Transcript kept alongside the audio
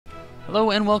Hello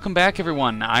and welcome back,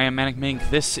 everyone. I am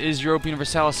ManicMink. This is Europa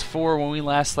Universalis 4. When we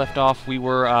last left off, we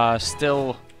were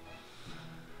still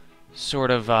sort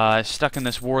of stuck in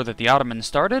this war that the Ottomans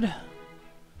started,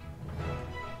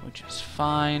 which is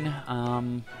fine.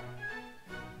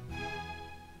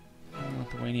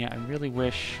 Lithuania, I really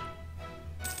wish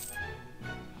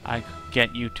I could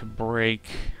get you to break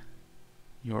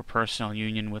your personal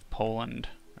union with Poland,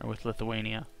 or with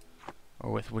Lithuania,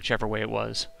 or with whichever way it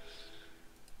was.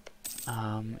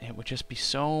 It would just be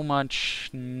so much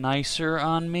nicer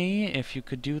on me if you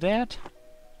could do that.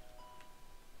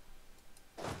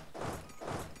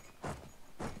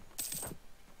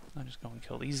 I'll just go and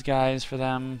kill these guys for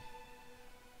them.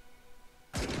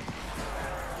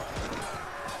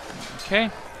 Okay.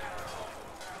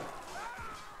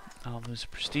 I'll lose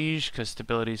prestige because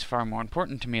stability is far more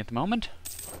important to me at the moment.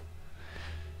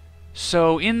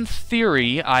 So, in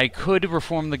theory, I could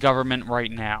reform the government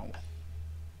right now.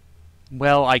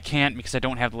 Well, I can't because I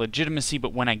don't have the legitimacy,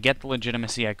 but when I get the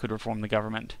legitimacy, I could reform the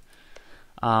government.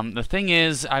 The thing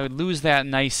is, I would lose that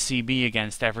nice CB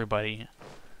against everybody.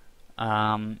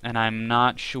 And I'm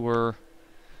not sure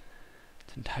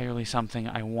it's entirely something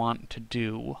I want to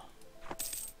do.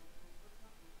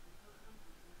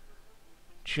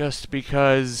 Just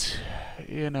because,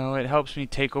 you know, it helps me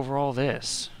take over all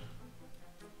this.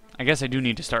 I guess I do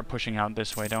need to start pushing out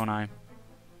this way, don't I?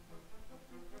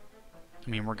 I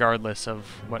mean, regardless of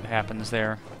what happens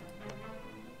there.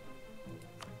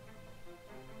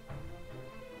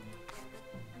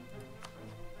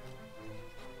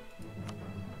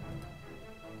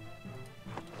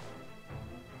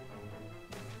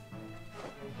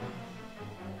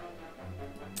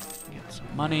 Get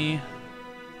some money.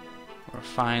 We're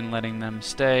fine letting them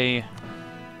stay.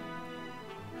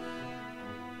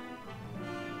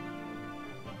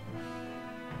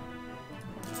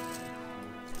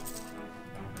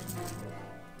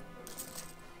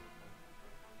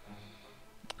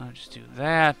 I'll just do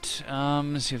that.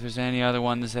 See if there's any other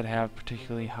ones that have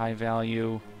particularly high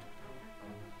value.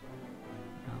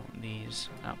 Oh, these.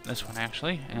 Oh, this one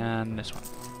actually, and this one,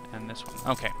 and this one.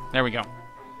 Okay, there we go.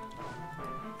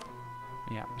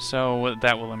 Yeah, so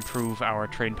that will improve our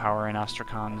trade power in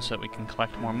Astrakhan so that we can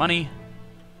collect more money.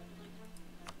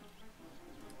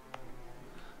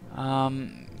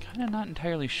 Kind of not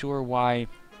entirely sure why.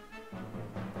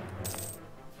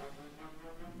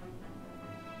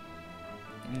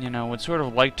 You know, would sort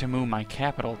of like to move my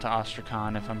capital to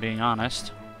Astrakhan, if I'm being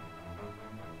honest.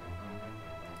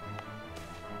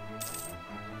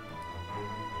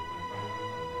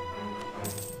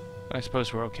 But I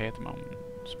suppose we're okay at the moment.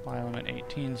 Supply limit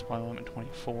 18, supply limit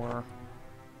 24.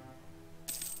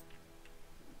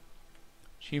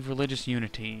 Achieve religious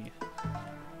unity.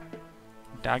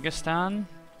 Dagestan?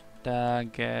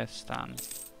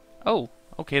 Dagestan. Oh,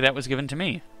 okay, that was given to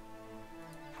me.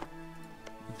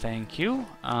 Thank you.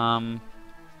 Kind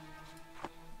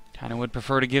of would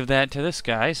prefer to give that to this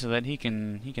guy so that he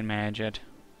can manage it.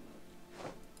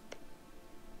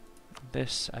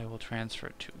 This I will transfer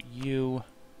to you.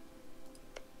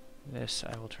 This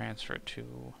I will transfer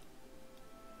to...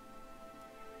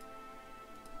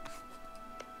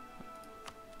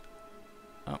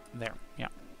 Oh, there. Yeah.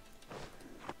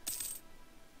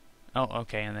 Oh,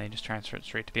 okay, and they just transfer it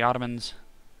straight to the Ottomans.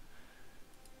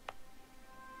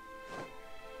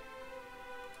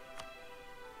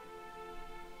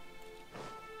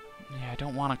 Yeah, I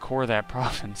don't want to core that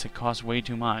province. It costs way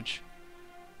too much.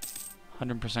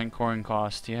 100% coring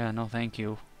cost. Yeah, no thank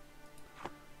you.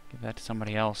 Give that to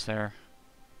somebody else there.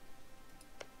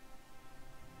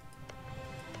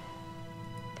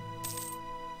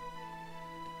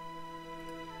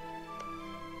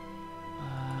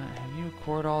 Have you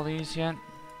cored all these yet?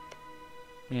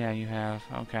 Yeah, you have.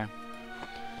 Okay.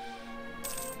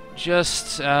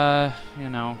 Just, you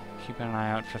know, keeping an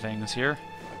eye out for things here.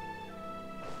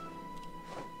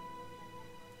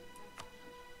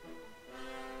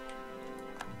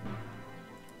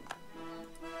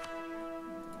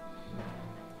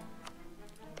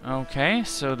 Okay,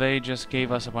 so they just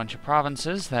gave us a bunch of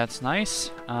provinces. That's nice.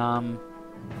 We'll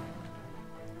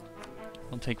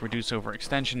take Reduce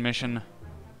Overextension mission.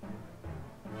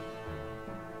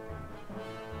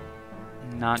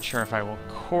 Not sure if I will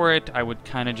core it. I would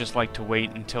kind of just like to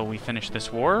wait until we finish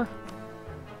this war.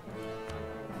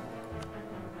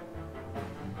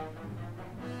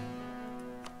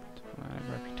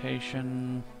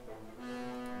 Reputation...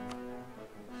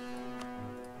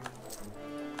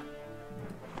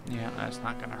 Yeah, that's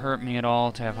not going to hurt me at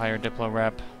all to have higher Diplo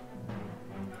rep.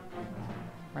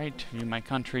 Right, view my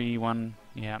country, one.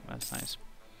 Yeah, that's nice.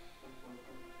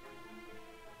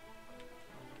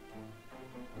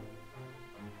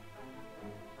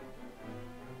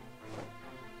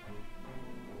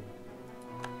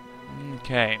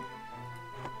 Okay.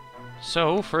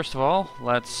 So, first of all,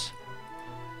 let's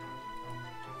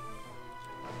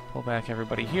pull back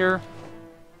everybody here.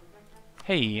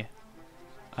 Hey.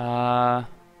 Cell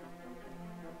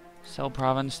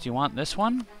province, do you want this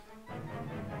one?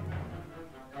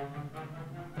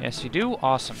 Yes, you do?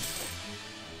 Awesome.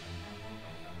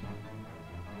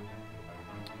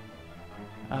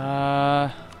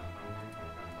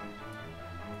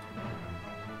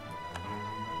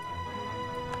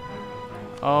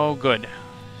 Oh, good.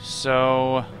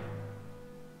 So...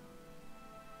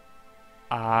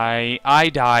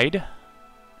 I died,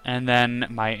 and then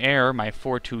my heir, my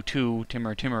 422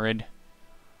 Timur Timurid,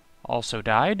 also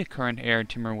died. Current heir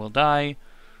Timur will die.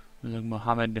 Ulugh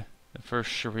Muhammad, the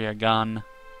first Sharia gone.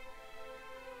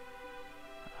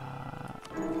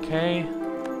 Okay.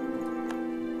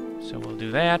 So we'll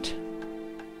do that.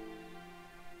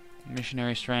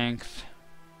 Missionary strength.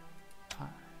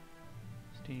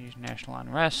 Prestige, national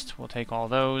unrest. We'll take all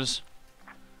those.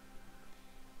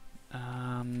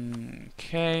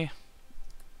 Okay.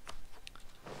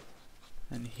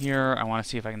 And here, I want to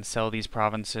see if I can sell these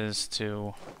provinces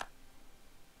to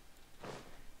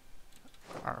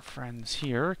our friends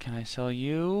here. Can I sell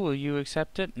you? Will you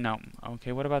accept it? No.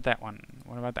 Okay, what about that one?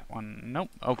 What about that one? Nope.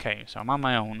 Okay, so I'm on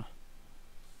my own.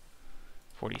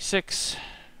 46,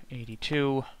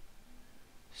 82,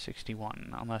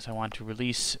 61. Unless I want to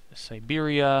release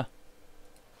Siberia.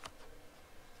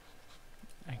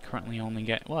 I currently only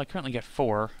get... Well, I currently get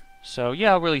 4. So,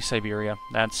 yeah, I'll release Siberia.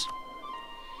 That's...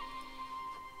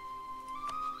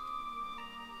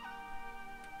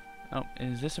 Oh,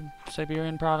 is this a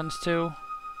Siberian province, too?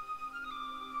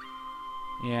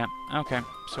 Yeah, okay.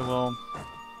 So we'll...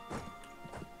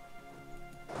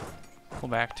 pull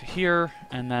back to here,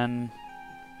 and then...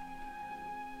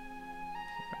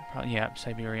 yeah,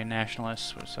 Siberian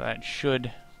nationalists. So that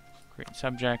should create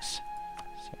subjects.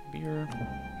 Siberia.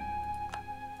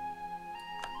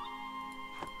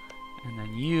 And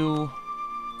then you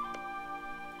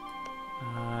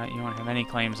don't have any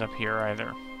claims up here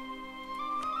either.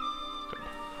 Good.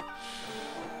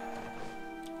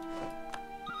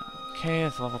 Okay,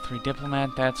 it's level 3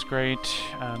 diplomat, that's great.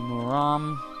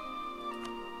 Muram.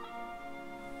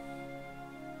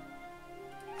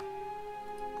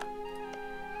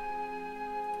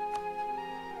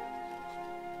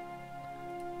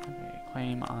 Okay,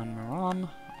 claim on Muram.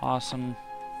 Awesome.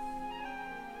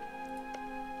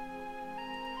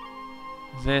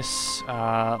 This,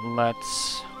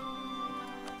 let's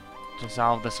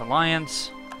dissolve this alliance.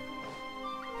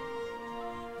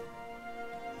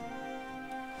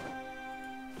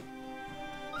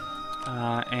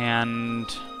 And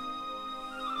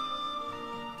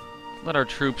let our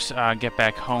troops get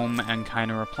back home and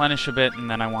kind of replenish a bit, and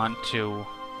then I want to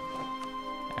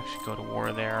actually go to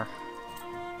war there.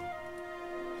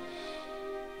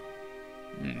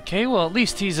 Okay, well, at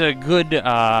least he's a good,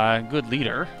 good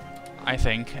leader. I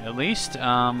think, at least.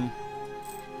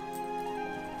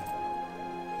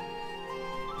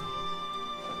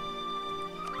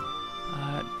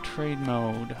 Trade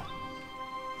mode.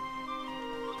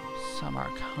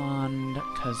 Samarkand,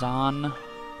 Kazan.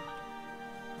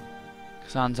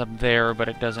 Kazan's up there, but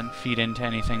it doesn't feed into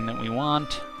anything that we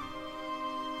want.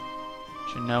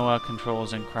 Genoa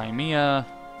controls in Crimea.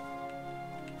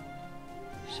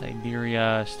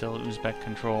 Siberia, still Uzbek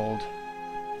controlled.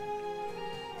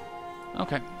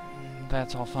 Okay,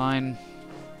 that's all fine.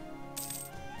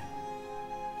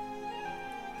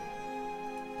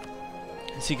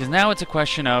 See, because now it's a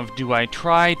question of, do I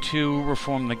try to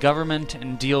reform the government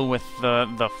and deal with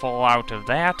the fallout of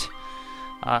that,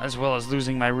 as well as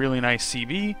losing my really nice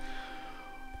CB,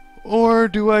 or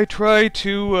do I try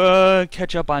to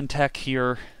catch up on tech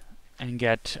here and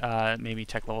get maybe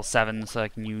tech level 7 so I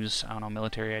can use, I don't know,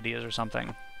 military ideas or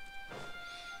something.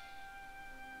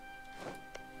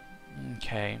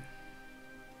 Okay.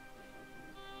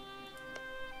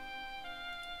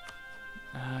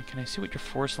 Can I see what your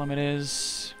force limit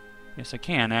is? Yes, I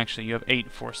can, actually. You have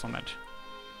 8 force limit.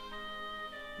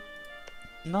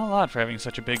 Not a lot for having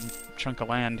such a big chunk of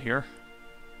land here.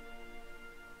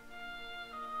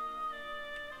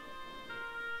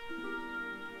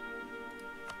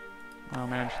 Royal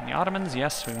marriage from the Ottomans.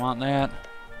 Yes, we want that.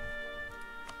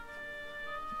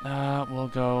 We'll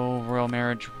go royal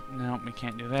marriage. No, we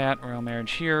can't do that. Royal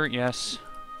marriage here. Yes.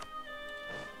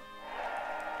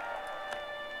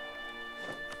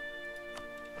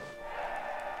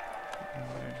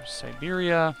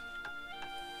 Siberia.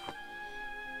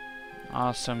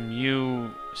 Awesome.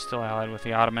 You still allied with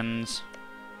the Ottomans.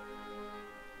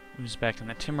 Uzbek and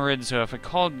the Timurids. So if I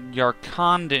called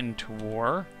Yarkand into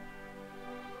war...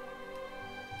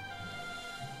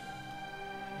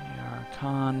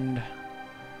 Conned.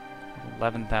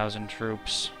 11,000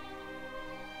 troops.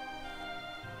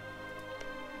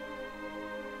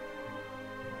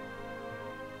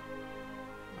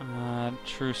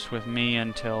 Truce with me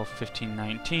until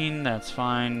 1519, that's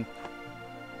fine.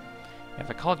 If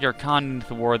I called Yarkand into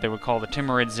the war, they would call the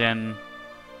Timurids in.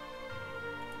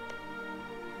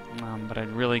 But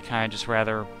I'd really kind of just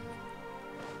rather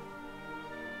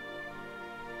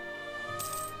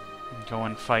go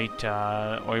and fight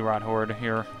Oirat Horde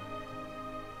here.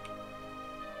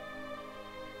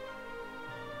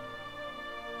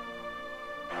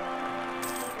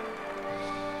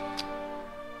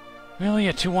 Really,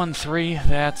 a 2-1-3?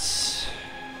 That's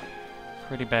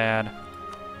pretty bad.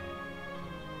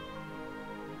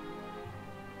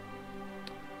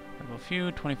 Level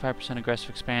feud, 25%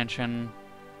 aggressive expansion.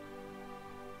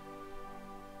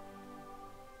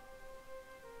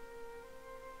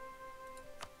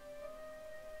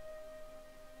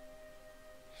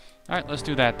 Alright, let's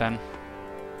do that then.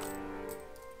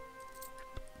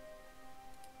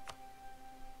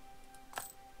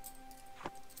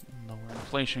 Lower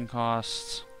inflation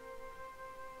costs.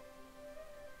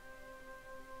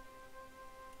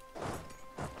 How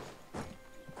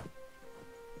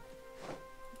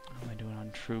am I doing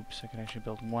on troops? I could actually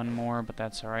build one more, but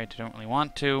that's alright. I don't really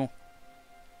want to.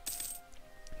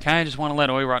 Kinda just want to let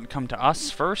Oirat come to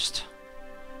us first.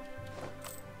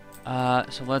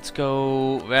 So let's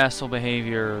go vassal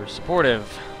behavior, supportive.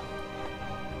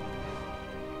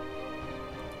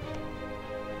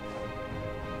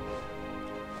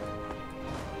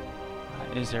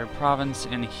 Is there a province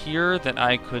in here that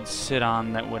I could sit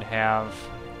on that would have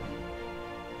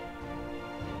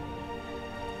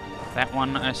that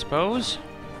one, I suppose?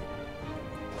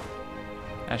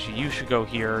 Actually, you should go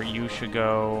here. You should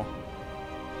go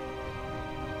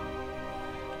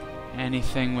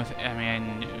anything with, I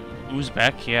mean,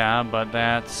 Uzbek, yeah, but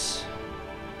that's...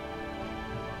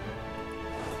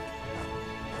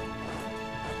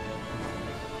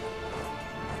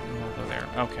 We'll go there,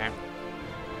 okay.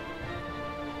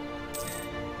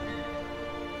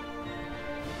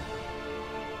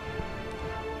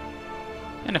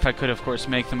 And if I could, of course,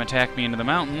 make them attack me into the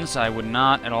mountains, I would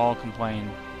not at all complain.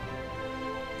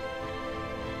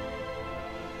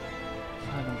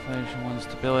 5 inflation, 1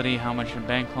 stability. How much should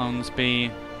bank loans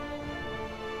be?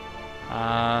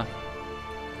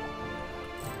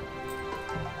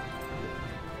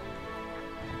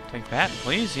 Take that,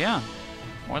 please. Yeah,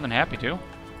 more than happy to.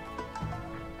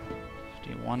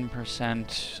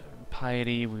 51%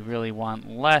 piety. We really want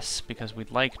less because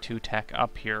we'd like to tech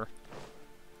up here.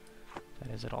 That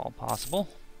is at all possible.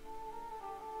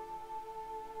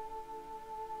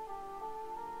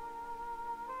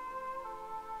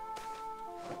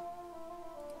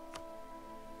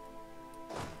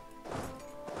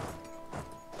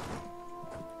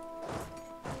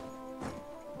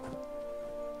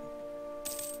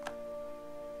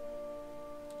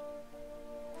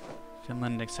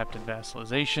 Finland accepted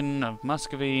vassalization of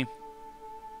Muscovy.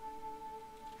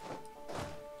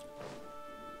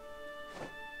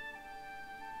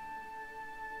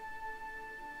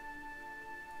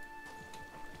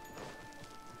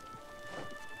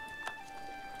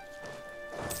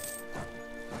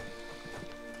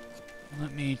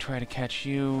 Let me try to catch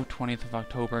you. 20th of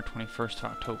October, 21st of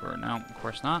October. No, of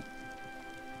course not.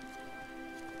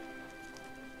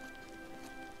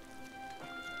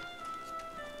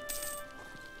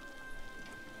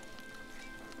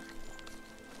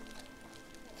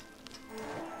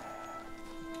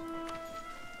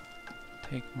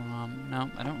 Take, no,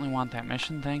 I don't really want that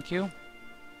mission, thank you.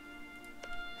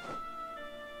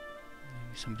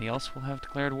 Maybe somebody else will have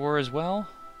declared war as well.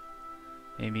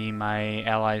 Maybe my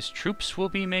allies' troops will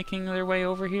be making their way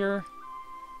over here.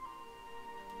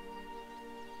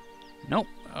 Nope.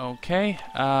 Okay.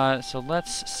 So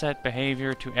let's set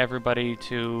behavior to everybody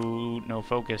to no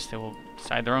focus. They will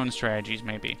decide their own strategies,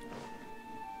 maybe.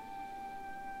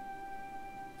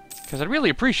 Because I'd really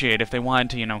appreciate if they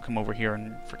wanted to, you know, come over here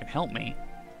and freaking help me.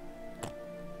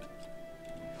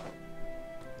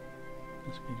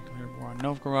 Let's declare war on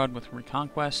Novgorod with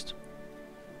reconquest.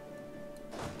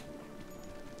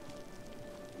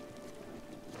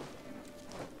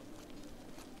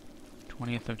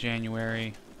 th of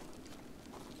January.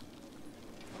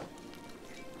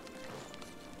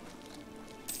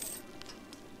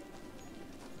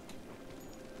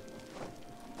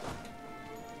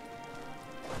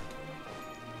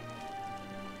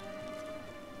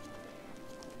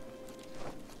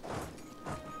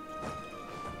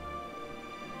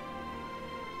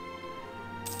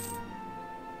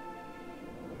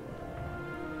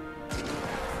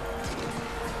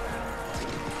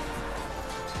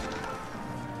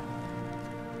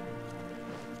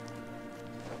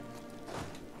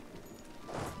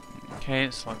 Okay,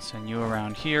 so let's send you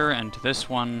around here and to this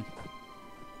one.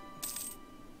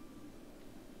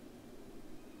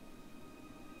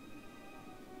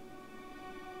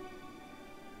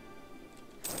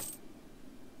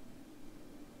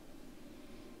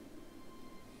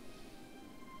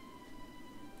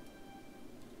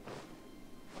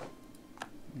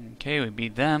 Okay, we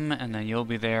beat them, and then you'll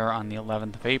be there on the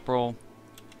 11th of April.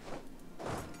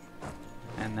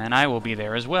 And then I will be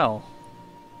there as well.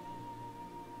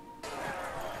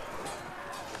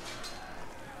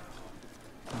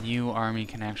 You army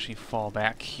can actually fall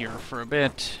back here for a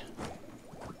bit.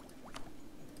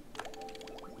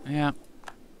 Yeah,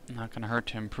 not gonna hurt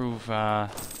to improve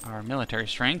our military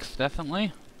strength,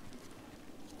 definitely.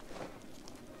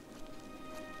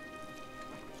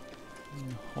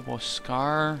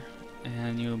 Hoboskar,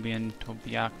 and you'll be in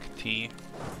Tobiakti.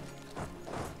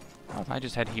 Oh, if I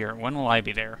just head here, when will I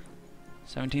be there?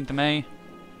 17th of May?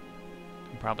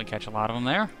 Can probably catch a lot of them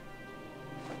there.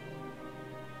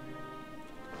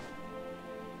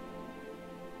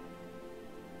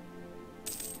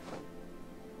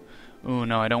 Ooh,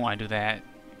 no, I don't want to do that.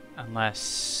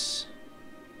 Unless...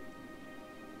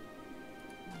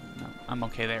 No, I'm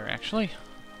okay there, actually.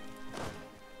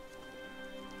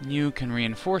 You can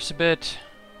reinforce a bit.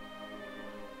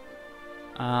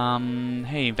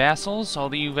 Hey, vassals, all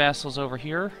the you vassals over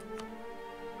here.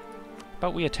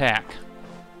 But we attack.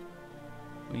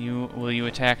 Will you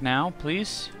attack now,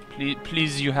 please?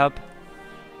 Please, you help.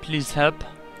 Please help.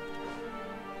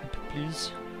 Help,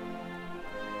 please.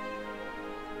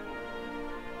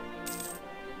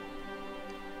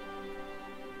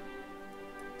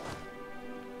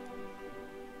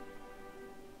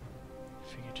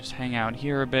 Just hang out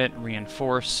here a bit,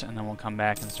 reinforce, and then we'll come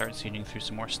back and start sieging through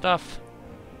some more stuff.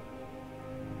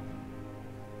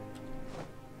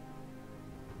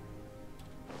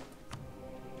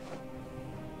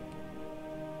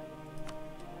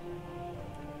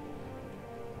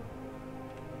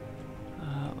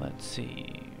 Let's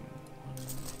see. 1,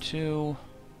 2.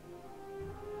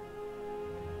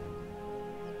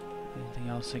 Anything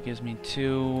else that gives me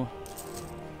 2?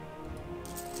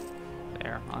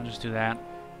 There, I'll just do that.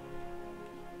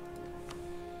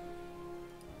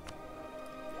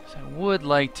 I would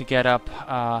like to get up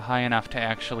high enough to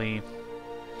actually...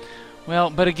 Well,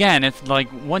 but again, it's like,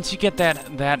 once you get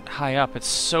that high up, it's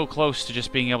so close to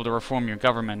just being able to reform your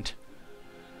government.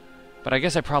 But I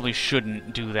guess I probably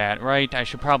shouldn't do that, right? I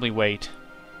should probably wait.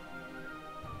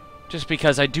 Just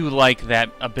because I do like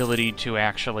that ability to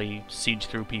actually siege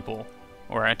through people,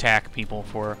 or attack people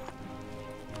for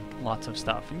lots of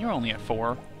stuff. And you're only at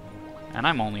 4, and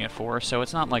I'm only at 4, so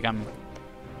it's not like I'm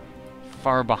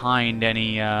far behind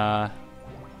any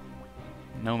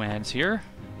nomads here.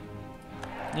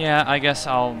 Yeah, I guess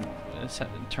I'll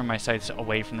turn my sights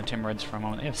away from the Timurids for a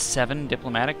moment. They have 7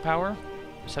 diplomatic power?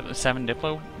 7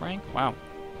 diplo rank? Wow.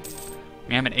 I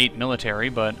mean, I'm at 8 military,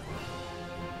 but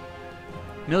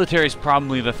military is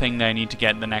probably the thing that I need to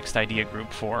get the next idea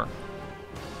group for.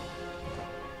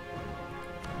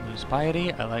 Lose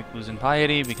piety. I like losing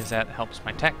piety because that helps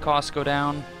my tech costs go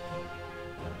down.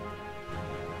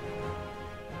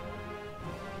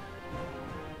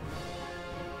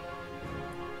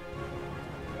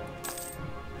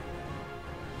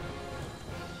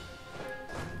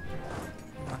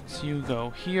 You go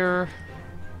here.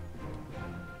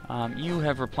 You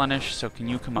have replenished, so can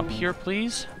you come up here,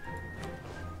 please?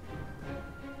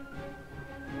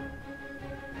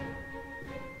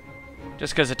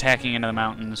 Just because attacking into the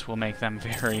mountains will make them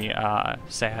very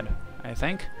sad, I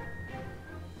think.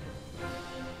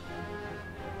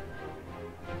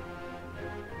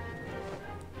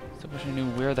 Still wish I knew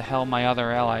where the hell my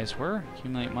other allies were.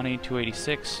 Accumulate money,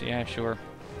 286. Yeah, sure.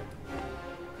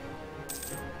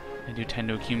 I do tend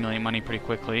to accumulate money pretty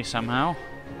quickly, somehow.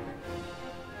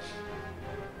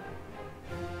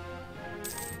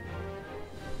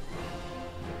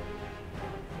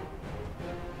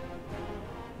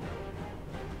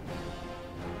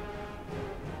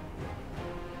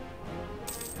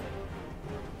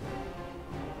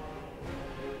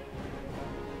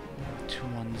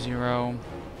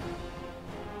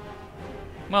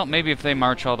 Well, maybe if they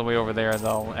march all the way over there,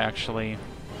 they'll actually...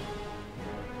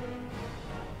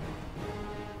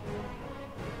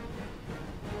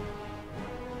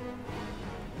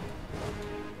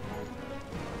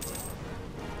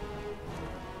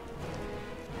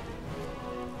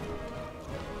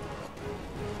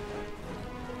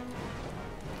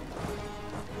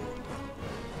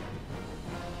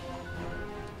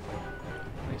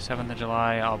 The 7th of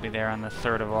July, I'll be there on the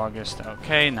 3rd of August.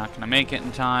 Okay, not gonna make it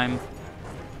in time.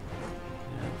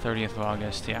 30th of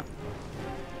August, yeah.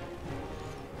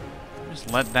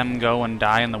 Just let them go and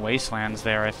die in the wastelands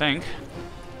there, I think.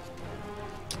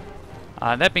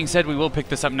 That being said, we will pick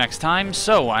this up next time.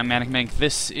 So, I'm ManicMink.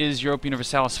 This is Europa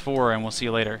Universalis 4, and we'll see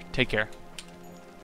you later. Take care.